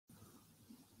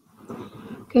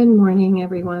Good morning,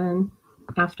 everyone.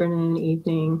 Afternoon,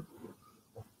 evening.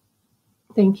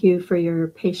 Thank you for your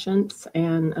patience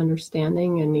and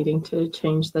understanding and needing to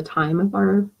change the time of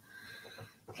our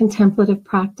contemplative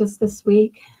practice this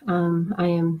week. I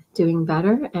am doing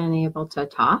better and able to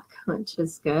talk, which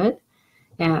is good,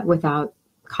 without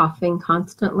coughing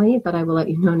constantly, but I will let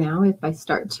you know now if I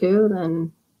start to,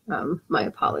 then my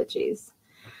apologies.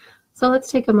 So let's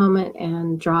take a moment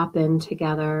and drop in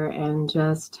together and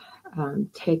just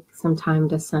take some time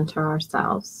to center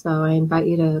ourselves. So I invite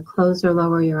you to close or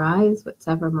lower your eyes,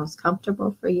 whatever most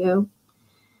comfortable for you.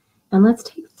 And let's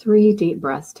take 3 deep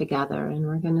breaths together. And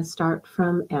we're going to start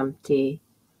from empty.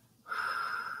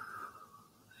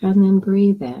 And then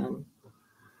breathe in.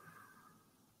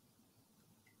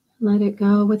 Let it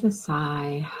go with a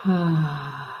sigh.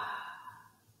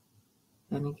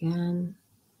 And again.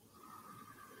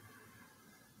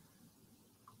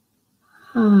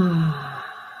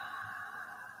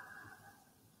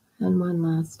 And one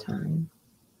last time.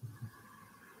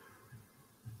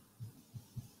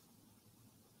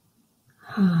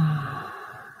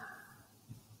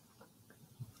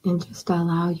 And just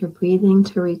allow your breathing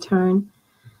to return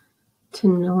to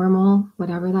normal,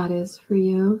 whatever that is for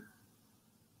you.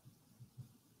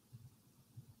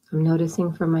 I'm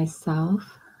noticing for myself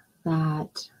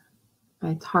that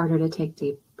it's harder to take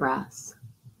deep breaths.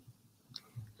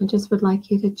 I just would like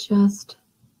you to just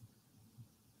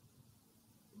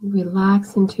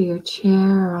relax into your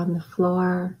chair or on the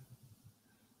floor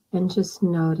and just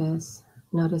notice.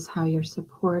 Notice how you're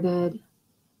supported.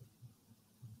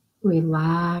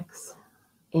 Relax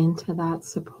into that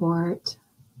support.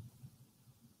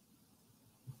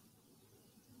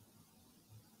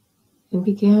 And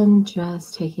begin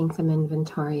just taking some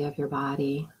inventory of your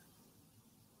body.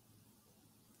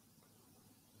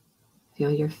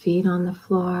 Feel your feet on the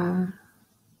floor.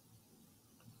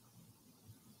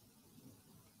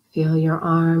 Feel your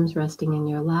arms resting in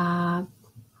your lap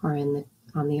or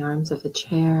on the arms of the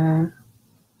chair.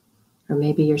 Or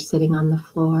maybe you're sitting on the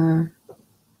floor.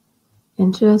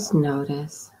 And just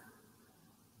notice.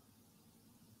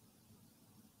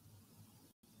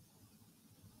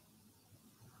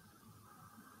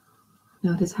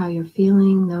 Notice how you're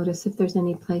feeling. Notice if there's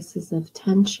any places of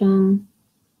tension.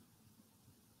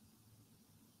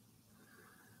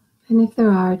 And if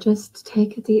there are, just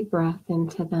take a deep breath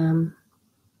into them.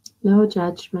 No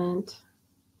judgment.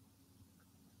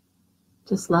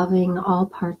 Just loving all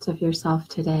parts of yourself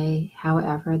today,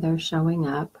 however they're showing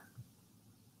up.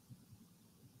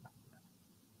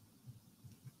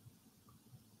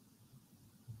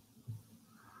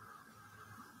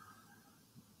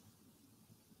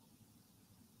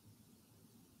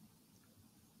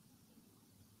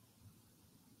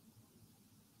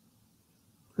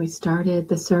 We started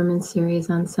the sermon series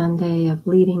on Sunday of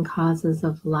leading causes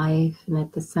of life, and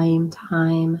at the same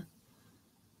time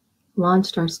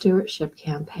launched our stewardship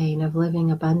campaign of living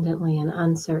abundantly in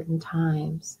uncertain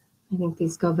times. I think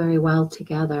these go very well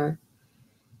together.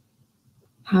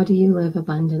 How do you live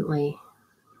abundantly?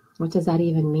 What does that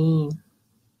even mean?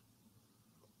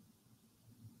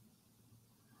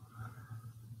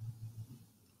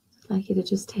 I'd like you to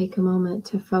just take a moment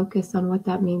to focus on what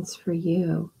that means for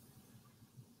you.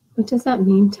 What does that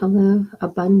mean to live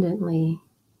abundantly?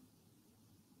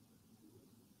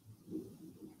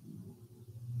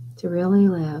 To really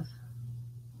live.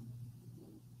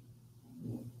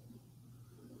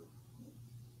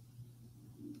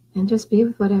 And just be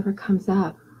with whatever comes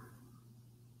up.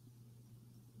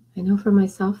 I know for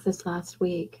myself this last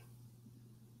week,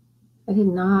 I did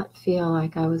not feel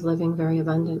like I was living very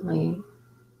abundantly.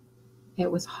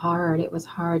 It was hard. It was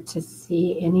hard to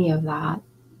see any of that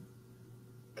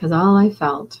because all I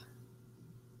felt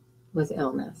was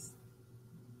illness.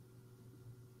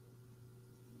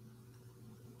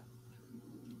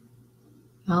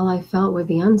 All I felt were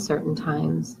the uncertain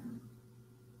times,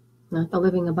 not the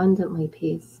living abundantly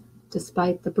piece,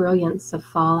 despite the brilliance of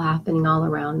fall happening all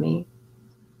around me.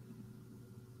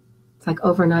 It's like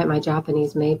overnight my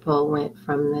Japanese maple went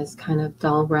from this kind of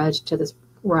dull red to this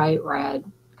bright red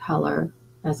color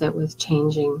as it was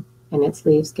changing and its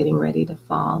leaves getting ready to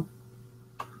fall.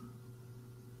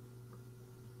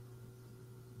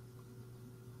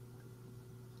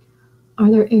 Are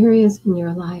there areas in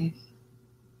your life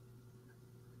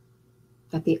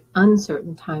that the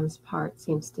uncertain times part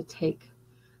seems to take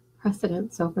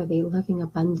precedence over the living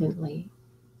abundantly?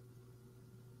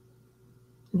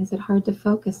 And is it hard to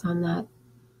focus on that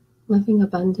living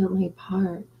abundantly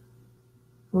part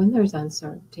when there's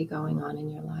uncertainty going on in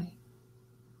your life?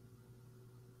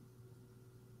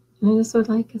 And I just would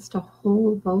like us to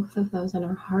hold both of those in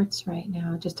our hearts right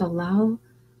now. Just allow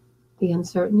the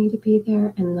uncertainty to be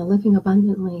there, and the living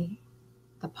abundantly,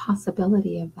 the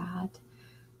possibility of that,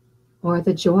 or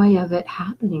the joy of it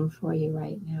happening for you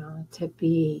right now, to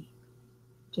be.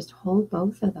 Just hold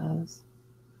both of those.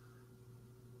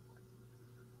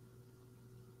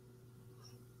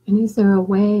 And is there a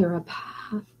way or a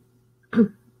path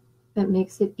that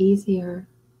makes it easier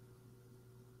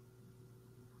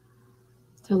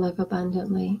to live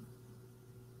abundantly?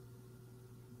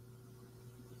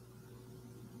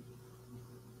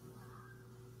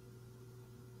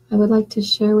 I would like to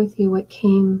share with you what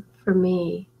came for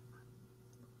me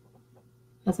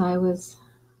as I was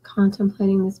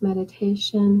contemplating this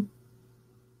meditation,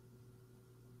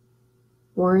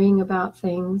 worrying about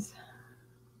things.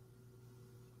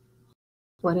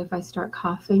 What if I start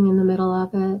coughing in the middle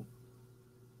of it?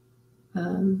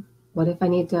 What if I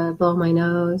need to blow my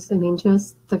nose? I mean,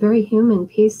 just the very human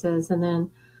pieces, and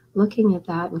then looking at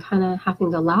that and kind of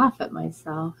having to laugh at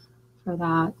myself for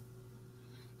that.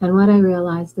 And what I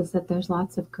realized is that there's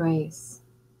lots of grace.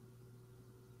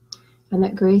 And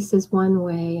that grace is one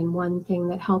way and one thing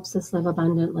that helps us live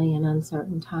abundantly in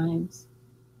uncertain times.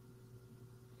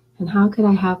 And how could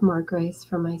I have more grace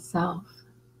for myself?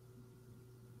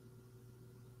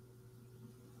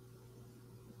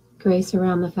 Grace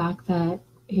around the fact that,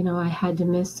 I had to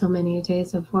miss so many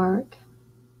days of work.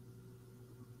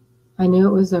 I knew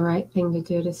it was the right thing to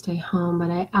do to stay home,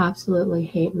 but I absolutely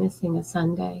hate missing a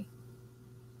Sunday.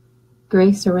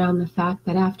 Grace around the fact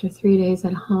that after 3 days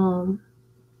at home,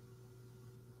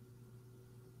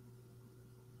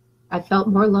 I felt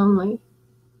more lonely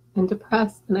and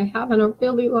depressed than I have in a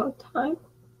really long time.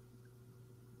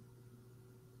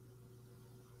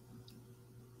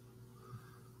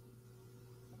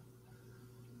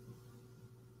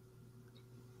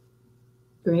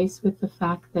 Grace with the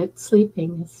fact that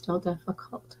sleeping is still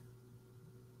difficult,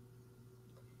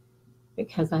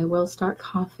 because I will start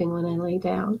coughing when I lay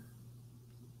down.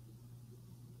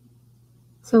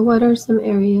 So what are some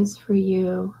areas for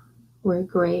you where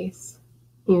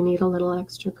you need a little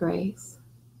extra grace?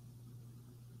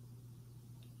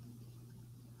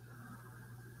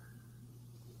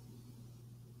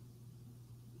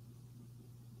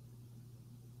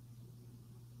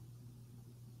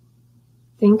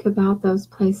 Think about those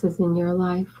places in your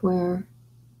life where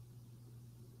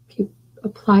if you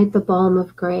applied the balm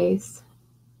of grace,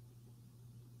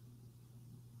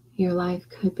 your life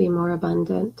could be more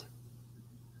abundant,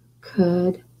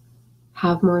 could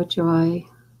have more joy,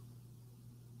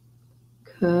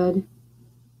 could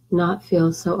not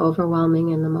feel so overwhelming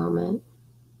in the moment.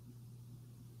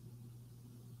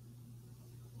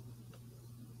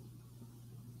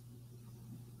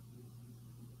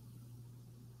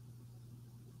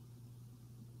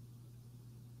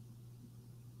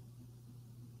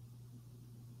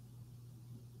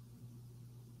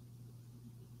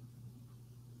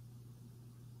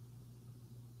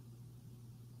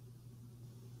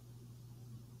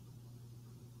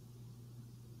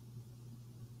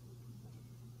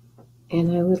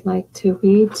 And I would like to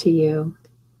read to you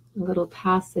a little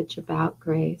passage about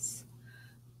grace.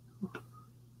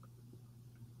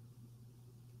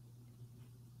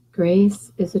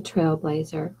 Grace is a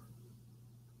trailblazer.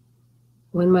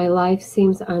 When my life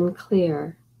seems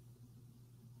unclear,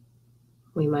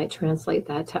 we might translate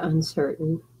that to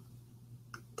uncertain,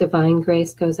 divine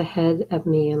grace goes ahead of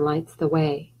me and lights the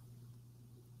way.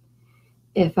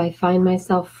 If I find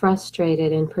myself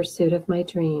frustrated in pursuit of my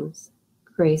dreams,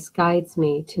 grace guides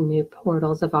me to new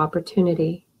portals of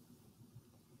opportunity.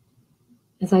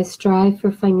 As I strive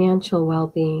for financial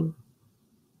well-being,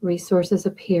 resources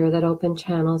appear that open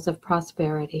channels of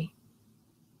prosperity.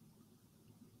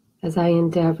 As I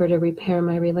endeavor to repair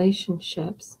my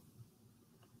relationships,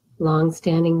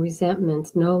 long-standing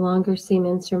resentments no longer seem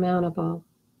insurmountable.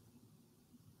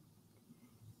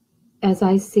 As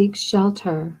I seek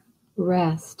shelter,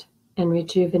 rest, and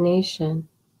rejuvenation,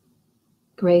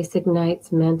 grace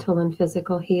ignites mental and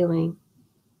physical healing.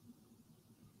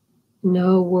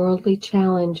 No worldly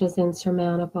challenge is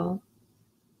insurmountable.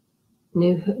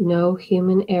 No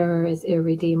human error is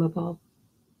irredeemable.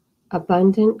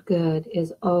 Abundant good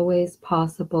is always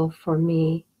possible for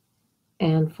me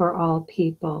and for all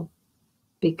people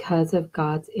because of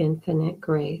God's infinite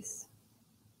grace.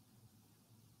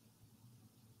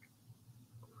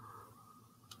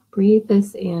 Breathe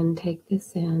this in, take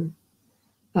this in.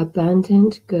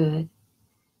 Abundant good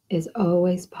is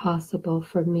always possible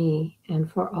for me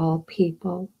and for all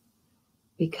people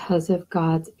because of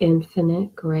God's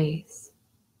infinite grace.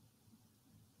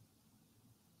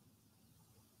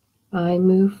 I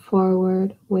move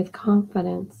forward with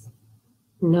confidence,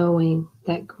 knowing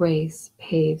that grace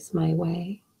paves my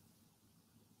way.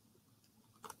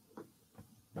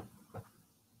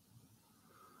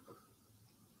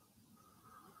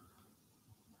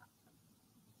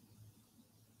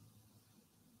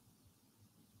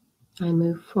 I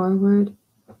move forward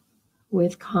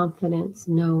with confidence,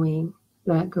 knowing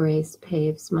that grace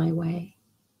paves my way.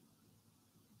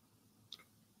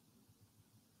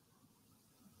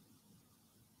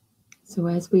 So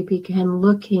as we begin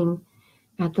looking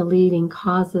at the leading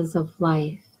causes of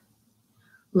life,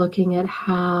 looking at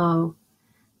how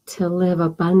to live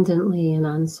abundantly in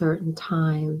uncertain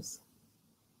times,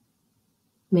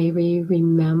 may we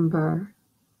remember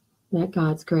that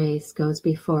God's grace goes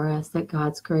before us, that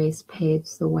God's grace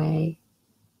paves the way,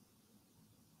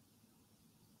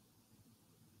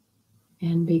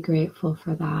 and be grateful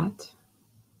for that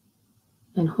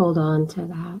and hold on to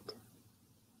that.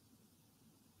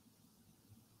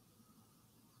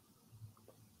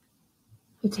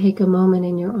 So take a moment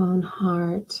in your own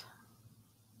heart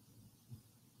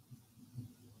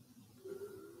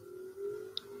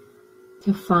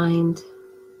to find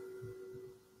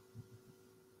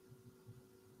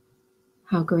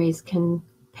how grace can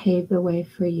pave the way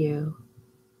for you.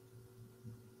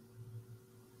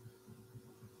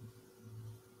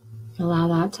 Allow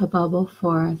that to bubble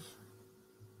forth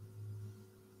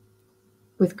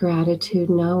with gratitude,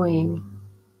 knowing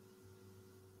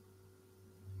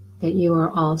that you are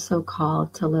also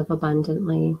called to live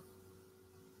abundantly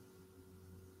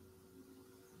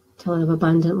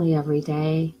every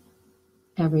day,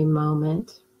 every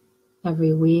moment,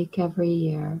 every week, every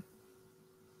year.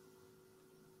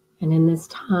 And in this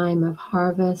time of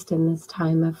harvest, in this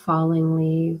time of falling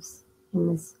leaves, in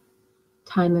this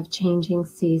time of changing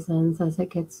seasons as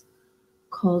it gets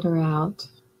colder out,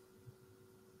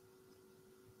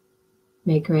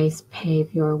 may grace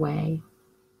pave your way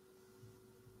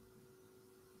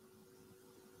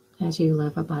as you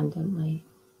live abundantly.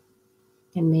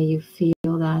 And may you feel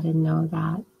that and know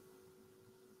that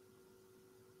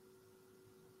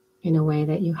in a way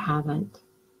that you haven't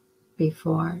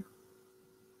before,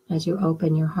 as you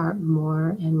open your heart more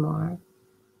and more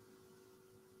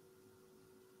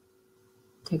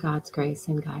to God's grace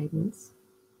and guidance.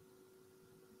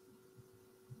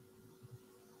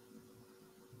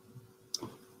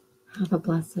 Have a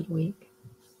blessed week.